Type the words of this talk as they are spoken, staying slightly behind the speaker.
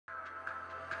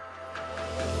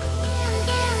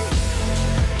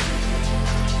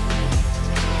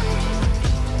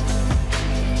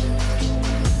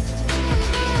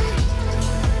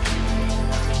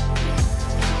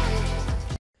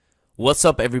What's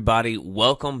up, everybody?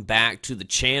 Welcome back to the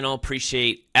channel.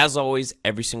 Appreciate, as always,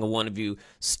 every single one of you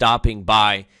stopping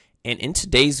by. And in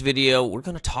today's video, we're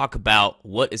going to talk about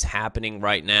what is happening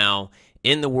right now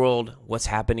in the world, what's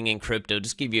happening in crypto.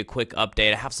 Just give you a quick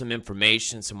update. I have some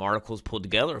information, some articles pulled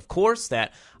together, of course,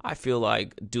 that I feel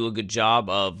like do a good job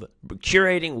of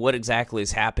curating what exactly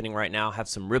is happening right now. Have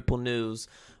some Ripple news,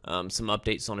 some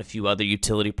updates on a few other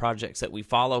utility projects that we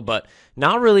follow, but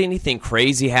not really anything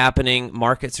crazy happening.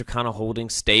 Markets are kind of holding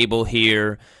stable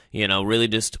here, really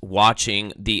just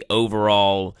watching the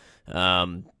overall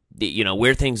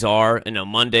where things are.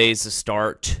 Monday is the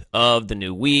start of the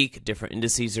new week. Different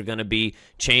indices are going to be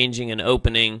changing and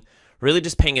opening. Really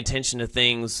just paying attention to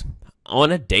things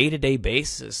on a day-to-day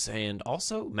basis and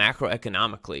also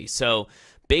macroeconomically. So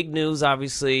big news,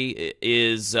 obviously,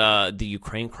 is the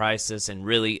Ukraine crisis and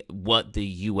really what the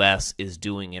U.S. is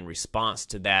doing in response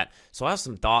to that. So I have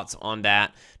some thoughts on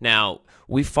that. Now,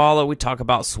 we talk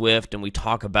about SWIFT and we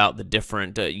talk about the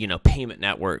different, payment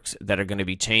networks that are going to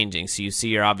be changing. So you see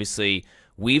here, obviously,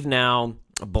 we've now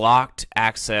blocked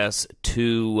access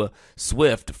to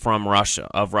SWIFT from Russia.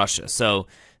 So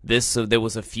there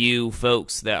was a few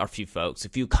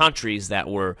countries that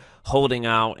were holding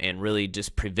out and really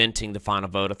just preventing the final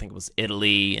vote. I think it was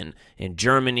Italy and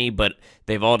Germany, but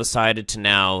they've all decided to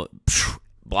now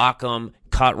block them,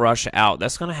 cut Russia out.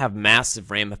 That's going to have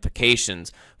massive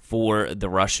ramifications for the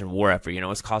Russian war effort.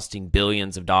 It's costing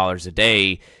billions of dollars a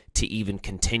day to even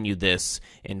continue this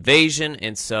invasion,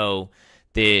 and so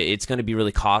it's going to be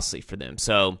really costly for them.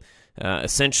 So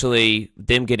essentially,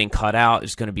 them getting cut out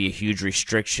is going to be a huge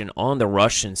restriction on the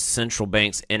Russian central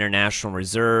bank's international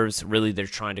reserves. Really, they're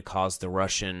trying to cause the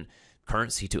Russian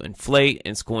currency to inflate,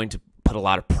 and it's going to put a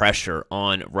lot of pressure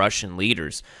on Russian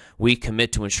leaders. We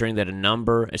commit to ensuring that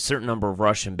a certain number of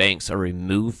Russian banks are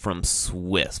removed from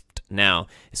SWIFT. Now,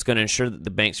 it's going to ensure that the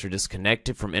banks are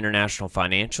disconnected from international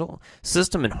financial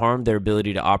system and harm their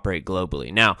ability to operate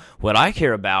globally. Now, what I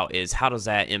care about is how does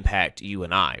that impact you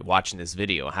and I watching this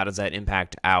video? How does that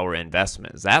impact our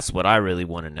investments? That's what I really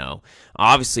want to know.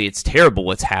 Obviously, it's terrible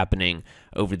what's happening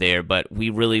over there, but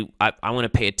I want to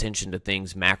pay attention to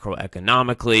things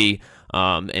macroeconomically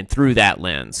and through that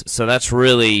lens. So that's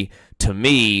really, to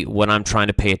me, what I'm trying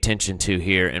to pay attention to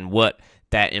here and what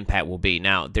that impact will be.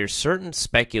 Now, there's certain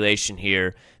speculation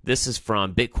here. This is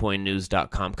from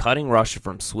BitcoinNews.com. Cutting Russia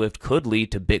from SWIFT could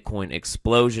lead to Bitcoin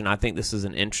explosion. I think this is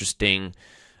an interesting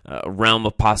realm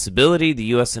of possibility. The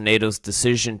U.S. and NATO's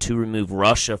decision to remove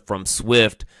Russia from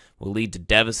SWIFT will lead to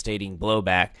devastating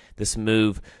blowback. This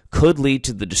move could lead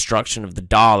to the destruction of the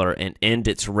dollar and end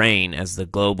its reign as the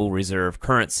global reserve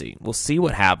currency. We'll see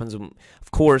what happens.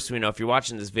 Of course, if you're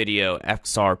watching this video,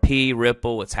 XRP,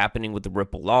 Ripple, what's happening with the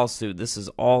Ripple lawsuit, this is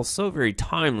all so very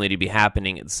timely to be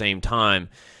happening at the same time.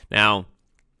 Now,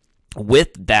 with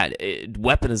that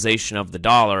weaponization of the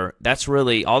dollar, that's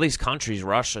really all these countries,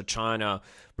 Russia, China,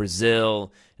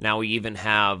 Brazil, now we even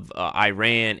have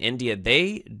Iran, India,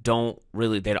 they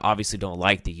obviously don't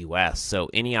like the U.S. So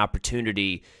any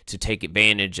opportunity to take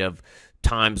advantage of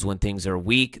times when things are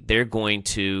weak, they're going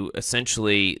to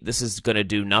essentially, this is going to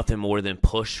do nothing more than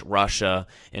push Russia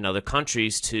and other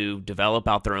countries to develop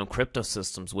out their own crypto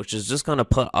systems, which is just going to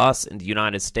put us in the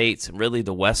United States and really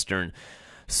the Western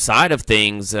side of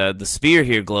things, the sphere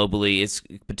here globally, it's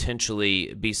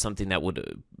potentially be something that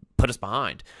would put us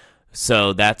behind.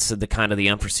 So that's the kind of the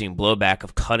unforeseen blowback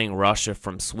of cutting Russia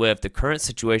from SWIFT. The current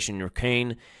situation in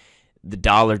Ukraine, the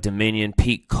dollar dominion,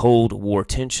 peak Cold War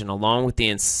tension, along with the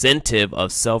incentive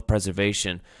of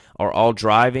self-preservation, are all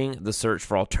driving the search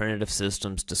for alternative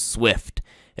systems to SWIFT.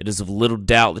 It is of little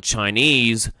doubt the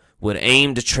Chinese would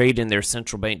aim to trade in their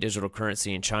central bank digital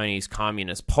currency and Chinese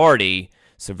Communist Party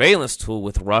surveillance tool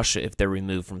with Russia if they're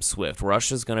removed from SWIFT.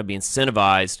 Russia is going to be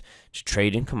incentivized to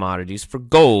trade in commodities for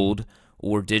gold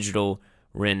or digital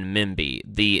renminbi.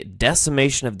 The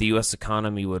decimation of the U.S.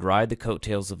 economy would ride the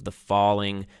coattails of the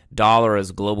falling dollar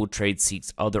as global trade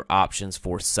seeks other options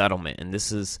for settlement. And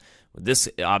this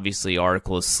obviously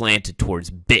article is slanted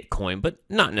towards Bitcoin, but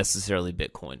not necessarily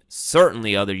Bitcoin.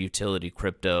 Certainly other utility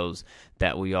cryptos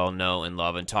that we all know and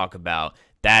love and talk about.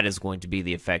 That is going to be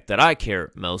the effect that I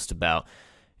care most about.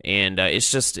 And it's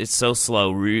so slow.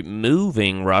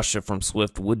 Removing Russia from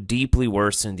SWIFT would deeply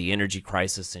worsen the energy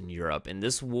crisis in Europe. And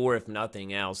this war, if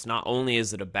nothing else, not only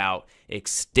is it about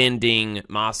extending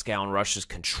Moscow and Russia's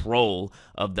control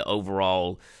of the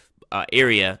overall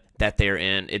area that they're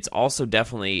in, it's also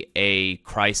definitely a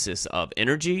crisis of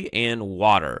energy and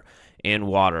water.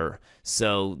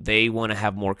 So they want to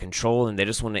have more control, and they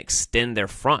just want to extend their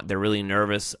front. They're really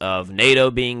nervous of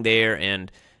NATO being there,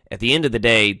 and at the end of the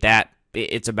day, that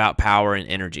it's about power and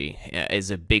energy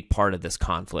is a big part of this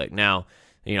conflict. Now,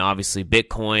 obviously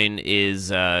Bitcoin is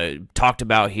talked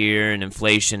about here and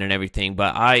inflation and everything,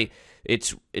 but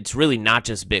it's really not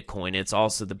just Bitcoin. It's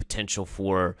also the potential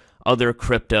for other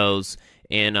cryptos.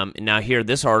 And now here,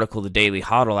 this article, the Daily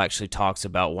Hodl, actually talks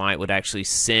about why it would actually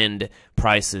send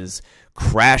prices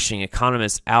crashing.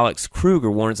 Economist Alex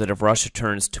Kruger warns that if Russia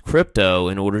turns to crypto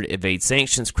in order to evade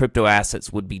sanctions, crypto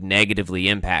assets would be negatively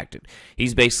impacted.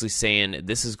 He's basically saying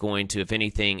this is going to, if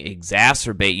anything,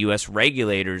 exacerbate U.S.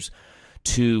 regulators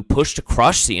to push to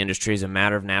crush the industry as a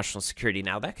matter of national security.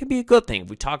 Now, that could be a good thing. If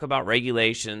we talk about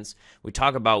regulations, we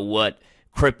talk about what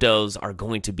cryptos are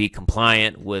going to be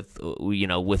compliant with,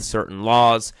 with certain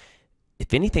laws.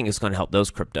 If anything, it's going to help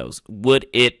those cryptos. Would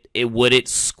it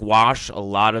squash a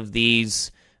lot of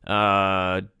these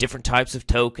different types of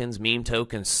tokens, meme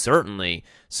tokens? Certainly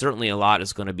a lot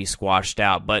is going to be squashed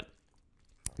out. But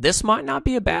this might not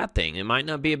be a bad thing. It might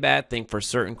not be a bad thing for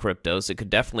certain cryptos. It could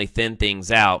definitely thin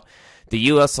things out. The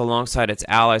U.S., alongside its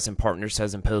allies and partners,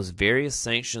 has imposed various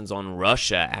sanctions on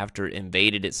Russia after it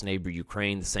invaded its neighbor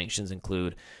Ukraine. The sanctions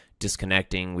include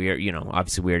disconnecting.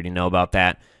 Obviously we already know about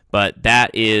that. But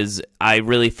that is, I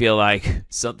really feel like,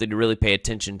 something to really pay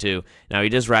attention to. Now, he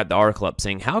just wrapped the article up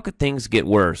saying, how could things get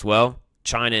worse? Well,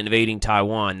 China invading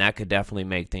Taiwan, that could definitely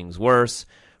make things worse.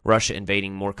 Russia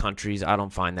invading more countries, I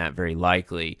don't find that very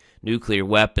likely. Nuclear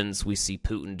weapons, we see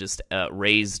Putin just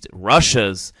raised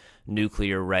Russia's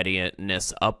nuclear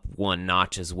readiness up one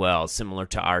notch as well, similar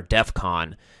to our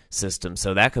DEFCON system.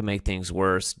 So that could make things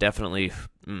worse. Definitely,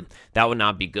 that would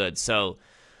not be good. So,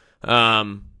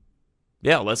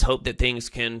 yeah, let's hope that things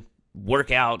can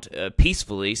work out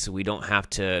peacefully so we don't have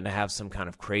to have some kind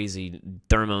of crazy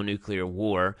thermonuclear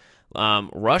war.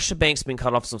 Russia bank's been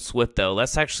cut off from SWIFT, though.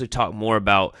 Let's actually talk more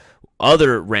about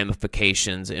other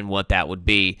ramifications and what that would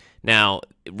be. Now,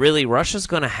 really, Russia's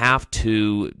going to have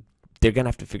to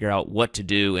figure out what to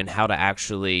do and how to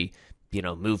actually,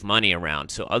 move money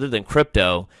around. So other than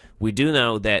crypto, we do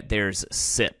know that there's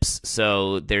SIPs.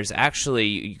 So there's actually,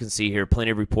 you can see here,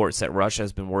 plenty of reports that Russia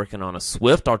has been working on a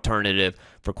SWIFT alternative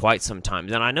for quite some time.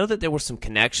 And I know that there were some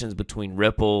connections between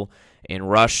Ripple and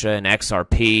Russia and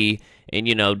XRP. And,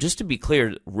 just to be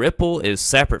clear, Ripple is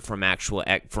separate from the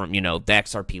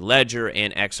XRP ledger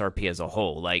and XRP as a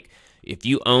whole. Like, if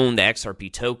you own the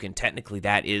XRP token, technically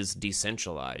that is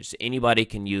decentralized. Anybody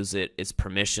can use it. It's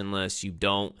permissionless. You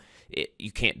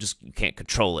can't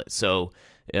control it. So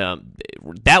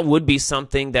that would be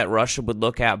something that Russia would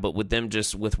look at. But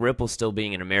with Ripple still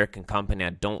being an American company, I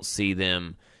don't see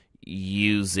them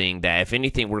using that. If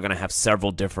anything, we're going to have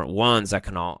several different ones that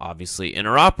can all obviously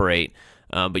interoperate.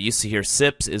 But you see here,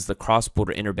 SIPS is the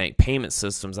cross-border interbank payment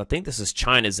systems. I think this is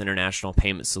China's international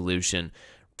payment solution,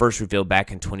 first revealed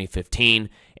back in 2015,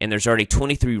 and there's already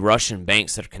 23 Russian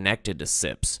banks that are connected to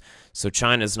SIPS. So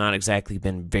China's not exactly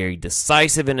been very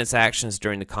decisive in its actions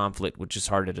during the conflict, which is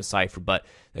hard to decipher. But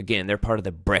again, they're part of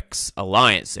the BRICS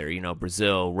alliance there,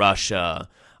 Brazil, Russia,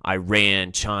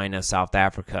 Iran, China, South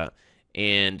Africa,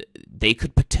 and they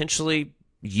could potentially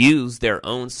use their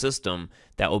own system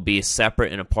that will be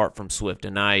separate and apart from SWIFT.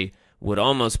 And I would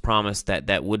almost promise that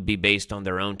that would be based on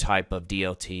their own type of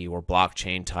DLT or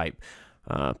blockchain type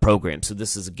program. So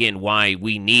this is, again, why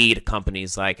we need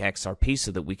companies like XRP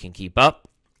so that we can keep up,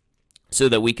 so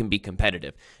that we can be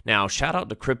competitive. Now, shout out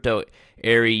to Crypto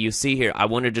Airy. You see here, I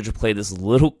wanted to play this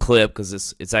little clip because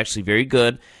it's actually very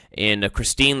good. And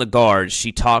Christine Lagarde,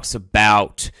 she talks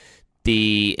about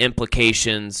the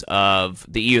implications of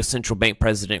the EU Central Bank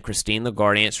President Christine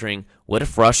Lagarde answering, what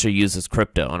if Russia uses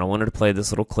crypto? And I wanted to play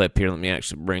this little clip here. Let me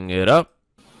actually bring it up.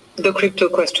 The crypto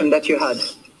question that you had.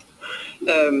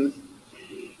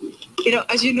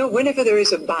 As you know, whenever there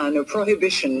is a ban, a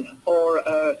prohibition, or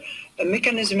a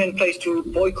mechanism in place to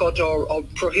boycott or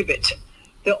prohibit,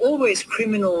 there are always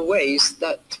criminal ways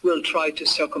that will try to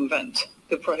circumvent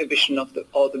the prohibition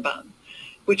or the ban,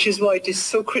 which is why it is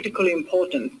so critically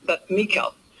important that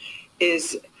MiCA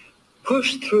is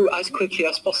pushed through as quickly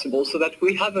as possible so that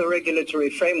we have a regulatory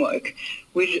framework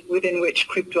within which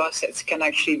crypto assets can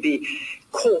actually be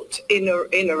caught in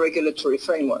a regulatory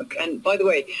framework. And by the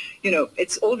way,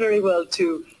 it's all very well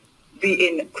to be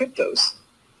in cryptos,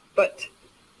 but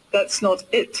that's not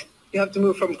it. You have to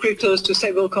move from cryptos to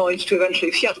stable coins to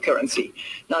eventually fiat currency.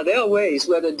 Now, there are ways,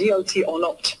 whether DLT or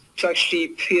not, to actually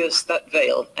pierce that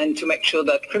veil and to make sure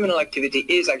that criminal activity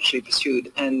is actually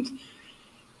pursued and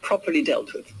properly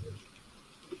dealt with.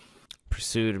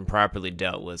 Pursued and properly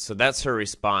dealt with. So that's her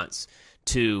response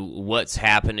to what's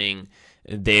happening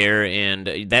there,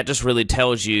 and that just really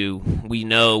tells you we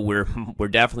know we're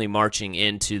definitely marching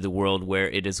into the world where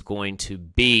it is going to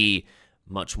be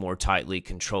much more tightly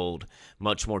controlled,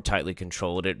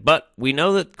 But we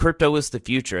know that crypto is the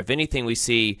future. If anything, we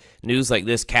see news like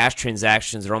this, cash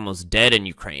transactions are almost dead in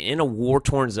Ukraine. In a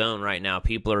war-torn zone right now,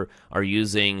 people are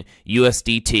using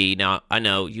USDT. Now, I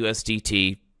know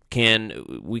USDT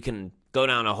we can go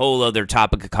down a whole other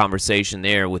topic of conversation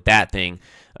there with that thing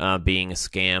being a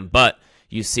scam, but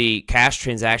you see cash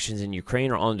transactions in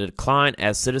Ukraine are on the decline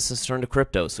as citizens turn to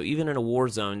crypto. So even in a war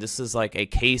zone, this is like a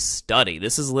case study.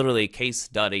 This is literally a case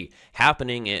study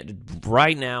happening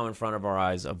right now in front of our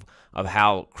eyes of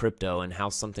how crypto and how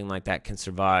something like that can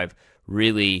survive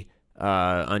really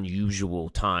unusual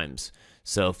times.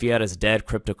 So fiat is dead,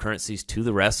 cryptocurrencies to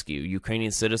the rescue.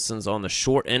 Ukrainian citizens on the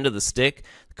short end of the stick.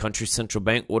 The country's central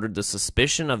bank ordered the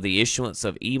suspicion of the issuance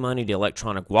of e-money to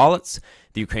electronic wallets.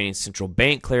 The Ukrainian central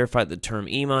bank clarified the term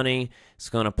e-money is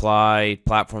going to apply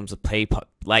platforms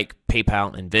like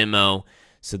PayPal and Venmo.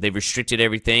 So they've restricted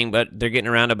everything, but they're getting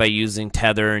around it by using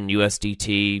Tether and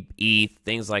USDT, ETH,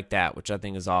 things like that, which I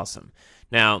think is awesome.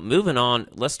 Now, moving on,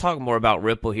 let's talk more about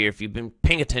Ripple here. If you've been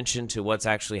paying attention to what's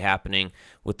actually happening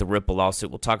with the Ripple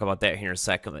lawsuit, we'll talk about that here in a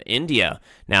second. But India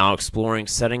now exploring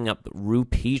setting up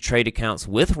rupee trade accounts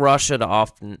with Russia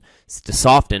to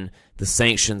soften the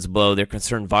sanctions blow. They're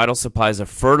concerned vital supplies of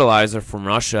fertilizer from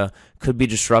Russia could be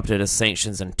disrupted as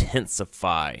sanctions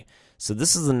intensify. So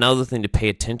this is another thing to pay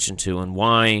attention to, and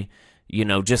why,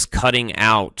 just cutting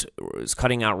out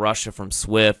Russia from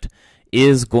SWIFT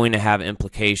is going to have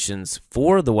implications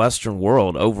for the Western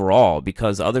world overall,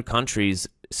 because other countries,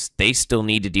 they still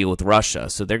need to deal with Russia.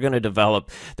 So they're going to develop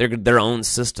their own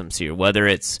systems here, whether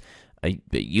it's a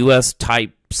U.S.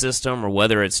 type system or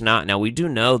whether it's not. Now, we do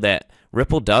know that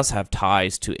Ripple does have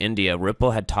ties to India.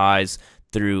 Ripple had ties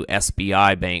through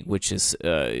SBI Bank, which is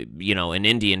an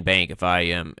Indian bank, if I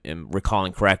am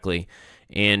recalling correctly.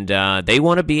 And they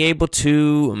want to be able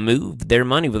to move their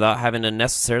money without having to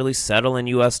necessarily settle in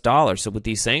U.S. dollars. So with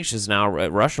these sanctions now,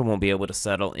 Russia won't be able to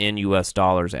settle in U.S.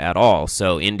 dollars at all.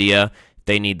 So India,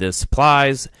 they need the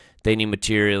supplies, they need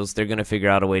materials. They're going to figure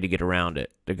out a way to get around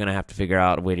it. They're going to have to figure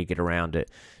out a way to get around it.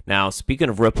 Now, speaking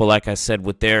of Ripple, like I said,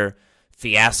 with their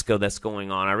fiasco that's going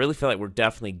on, I really feel like we're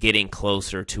definitely getting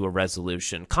closer to a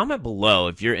resolution. Comment below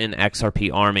if you're in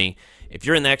XRP Army. If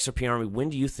you're in the XRP Army, when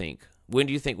do you think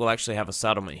we'll actually have a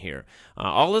settlement here?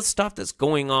 All this stuff that's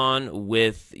going on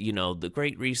with, the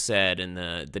Great Reset and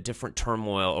the different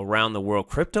turmoil around the world,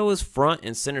 crypto is front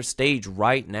and center stage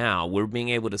right now. We're being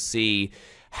able to see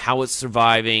how it's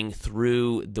surviving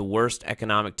through the worst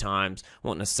economic times.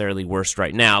 Well, not necessarily worst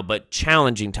right now, but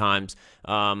challenging times,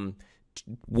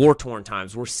 war-torn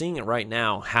times. We're seeing it right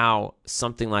now, how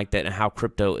something like that and how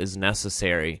crypto is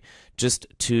necessary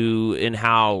and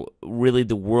how really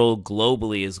the world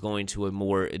globally is going to a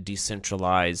more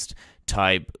decentralized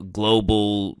type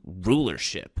global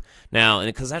rulership. Now,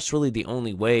 because that's really the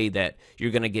only way that you're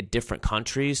going to get different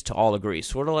countries to all agree,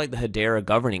 sort of like the Hedera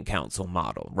Governing Council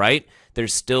model, right?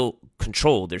 There's still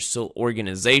control, there's still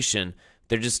organization.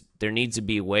 There needs to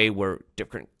be a way where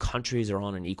different countries are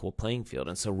on an equal playing field.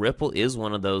 And so Ripple is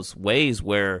one of those ways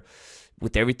where,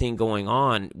 with everything going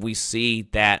on, we see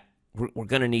that we're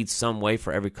going to need some way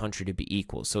for every country to be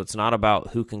equal. So it's not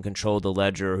about who can control the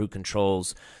ledger or who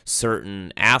controls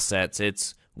certain assets.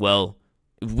 It's, well,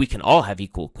 we can all have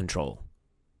equal control,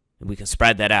 and we can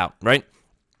spread that out, right?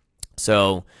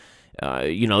 So,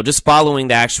 just following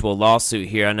the actual lawsuit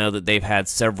here, I know that they've had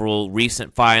several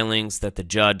recent filings that the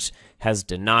judge has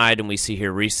denied, and we see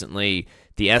here recently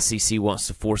the SEC wants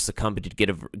to force the company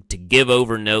to give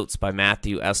over notes by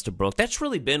Matthew Estabrook. That's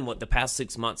really been what the past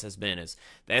 6 months has been, is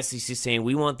the SEC saying,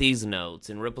 we want these notes,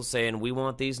 and Ripple saying, we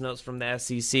want these notes from the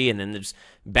SEC, and then they're just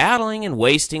battling and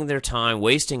wasting their time,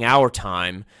 wasting our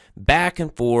time, back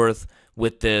and forth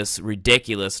with this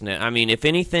ridiculousness. I mean, if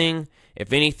anything,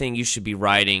 you should be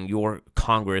writing your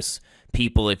Congress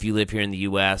people, if you live here in the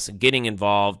U.S., getting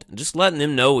involved, just letting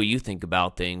them know what you think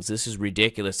about things. This is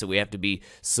ridiculous that we have to be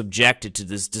subjected to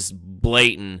this just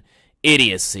blatant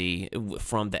idiocy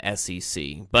from the SEC.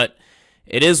 But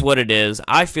it is what it is.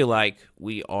 I feel like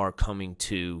we are coming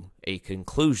to a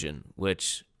conclusion,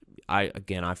 which I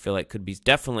feel like could be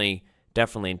definitely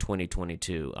in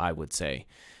 2022, I would say.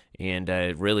 And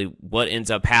really what ends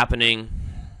up happening,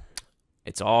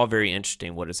 it's all very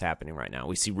interesting what is happening right now.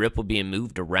 We see Ripple being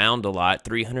moved around a lot.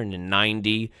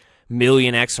 390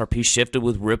 million XRP shifted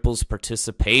with Ripple's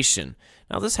participation.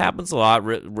 Now, this happens a lot.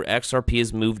 XRP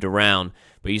is moved around.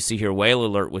 But you see here, Whale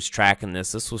Alert was tracking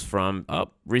this. This was from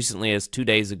recently as 2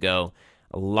 days ago.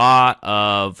 A lot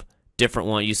of different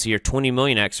ones. You see here, 20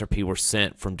 million XRP were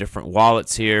sent from different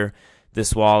wallets here.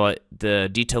 This wallet, the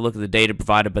detailed look at the data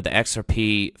provided by the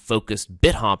XRP-focused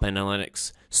BitHop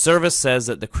Analytics Service says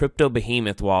that the crypto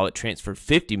behemoth wallet transferred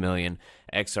 50 million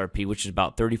XRP, which is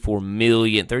about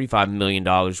 $35 million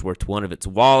worth to one of its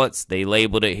wallets. They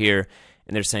labeled it here,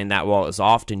 and they're saying that wallet is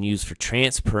often used for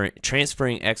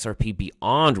transferring XRP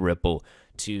beyond Ripple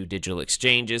to digital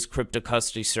exchanges, crypto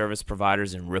custody service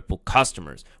providers, and Ripple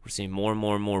customers. We're seeing more and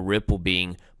more Ripple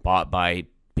being bought by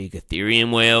big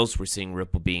Ethereum whales. We're seeing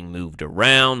Ripple being moved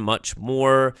around much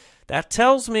more. That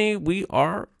tells me we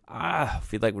are, I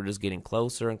feel like we're just getting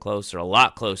closer and closer, a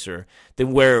lot closer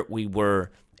than where we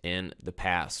were in the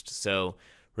past. So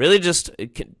really just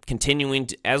continuing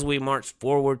to, as we march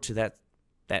forward to that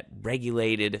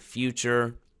regulated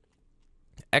future.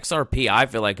 XRP, I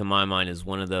feel like in my mind, is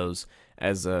one of those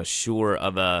as sure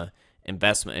of a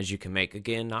investment as you can make.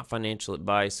 Again, not financial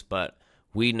advice, but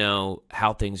we know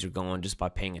how things are going just by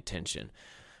paying attention.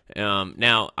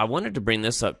 Now, I wanted to bring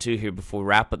this up too here before we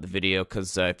wrap up the video,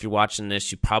 because if you're watching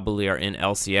this, you probably are in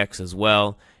LCX as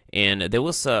well. And there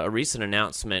was a recent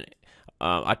announcement.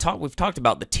 We've talked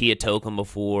about the TIA token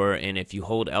before, and if you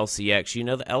hold LCX, you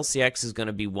know the LCX is going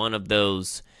to be one of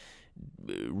those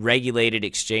regulated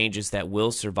exchanges that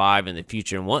will survive in the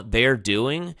future. And what they're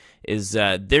doing is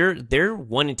they're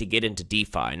wanting to get into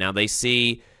DeFi. Now they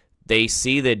see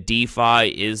that DeFi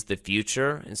is the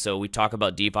future, and so we talk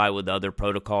about DeFi with other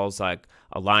protocols like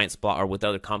Alliance Block, or with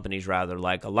other companies rather,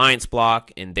 like Alliance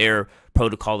Block and their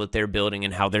protocol that they're building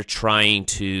and how they're trying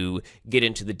to get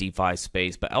into the DeFi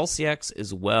space. But LCX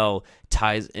as well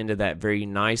ties into that very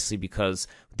nicely, because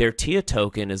their TIA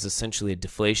token is essentially a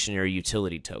deflationary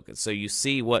utility token. So you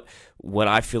see what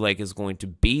I feel like is going to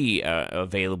be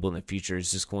available in the future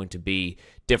is just going to be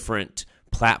different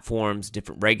platforms,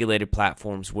 different regulated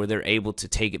platforms, where they're able to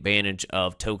take advantage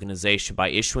of tokenization by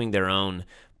issuing their own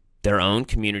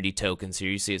community tokens. Here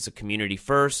you see it's a community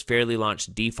first, fairly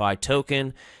launched DeFi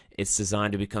token. It's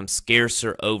designed to become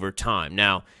scarcer over time.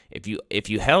 Now, if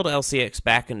you held LCX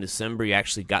back in December, you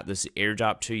actually got this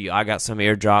airdrop to you. I got some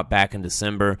airdrop back in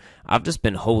December. I've just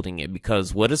been holding it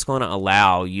because what it's going to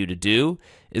allow you to do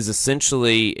is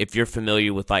essentially, if you're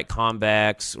familiar with like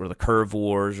Convex or the Curve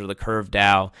Wars or the Curve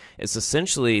DAO, it's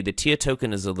essentially the TIA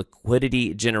token is a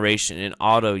liquidity generation and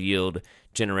auto yield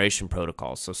generation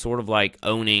protocol. So sort of like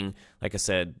owning, like I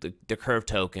said, the Curve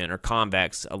token or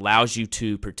Convex allows you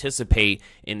to participate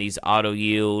in these auto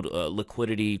yield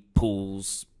liquidity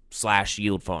pools /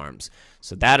 yield farms.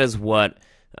 So that is what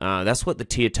that's what the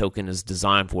TIA token is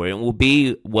designed for. It will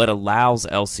be what allows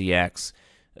LCX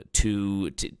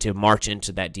to march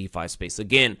into that DeFi space.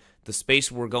 Again, the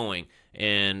space we're going,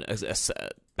 and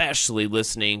especially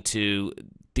listening to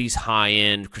these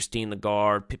high-end Christine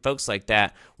Lagarde, folks like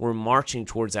that, we're marching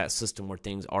towards that system where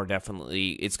things are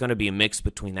definitely, it's going to be a mix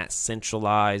between that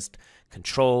centralized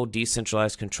control,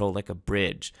 decentralized control, like a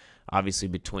bridge, obviously,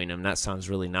 between them. That sounds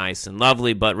really nice and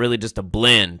lovely, but really just a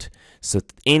blend. So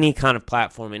any kind of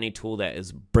platform, any tool that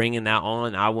is bringing that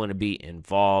on, I want to be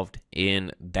involved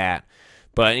in that.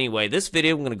 But anyway, this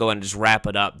video, I'm going to go ahead and just wrap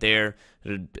it up there.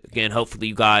 Again, hopefully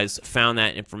you guys found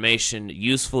that information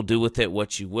useful. Do with it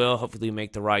what you will. Hopefully you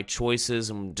make the right choices.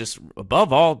 And just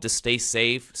above all, just stay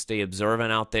safe, stay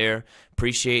observant out there.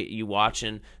 Appreciate you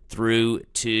watching through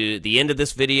to the end of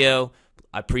this video.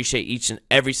 I appreciate each and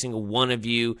every single one of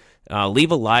you.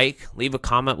 Leave a like, leave a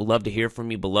comment. We'd love to hear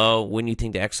from you below. When you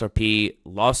think the XRP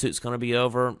lawsuit's going to be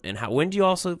over, and when do you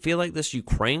also feel like this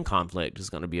Ukraine conflict is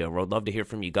going to be over? I'd love to hear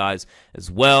from you guys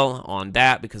as well on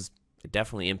that, because it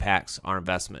definitely impacts our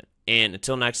investment. And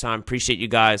until next time, appreciate you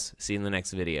guys. See you in the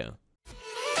next video.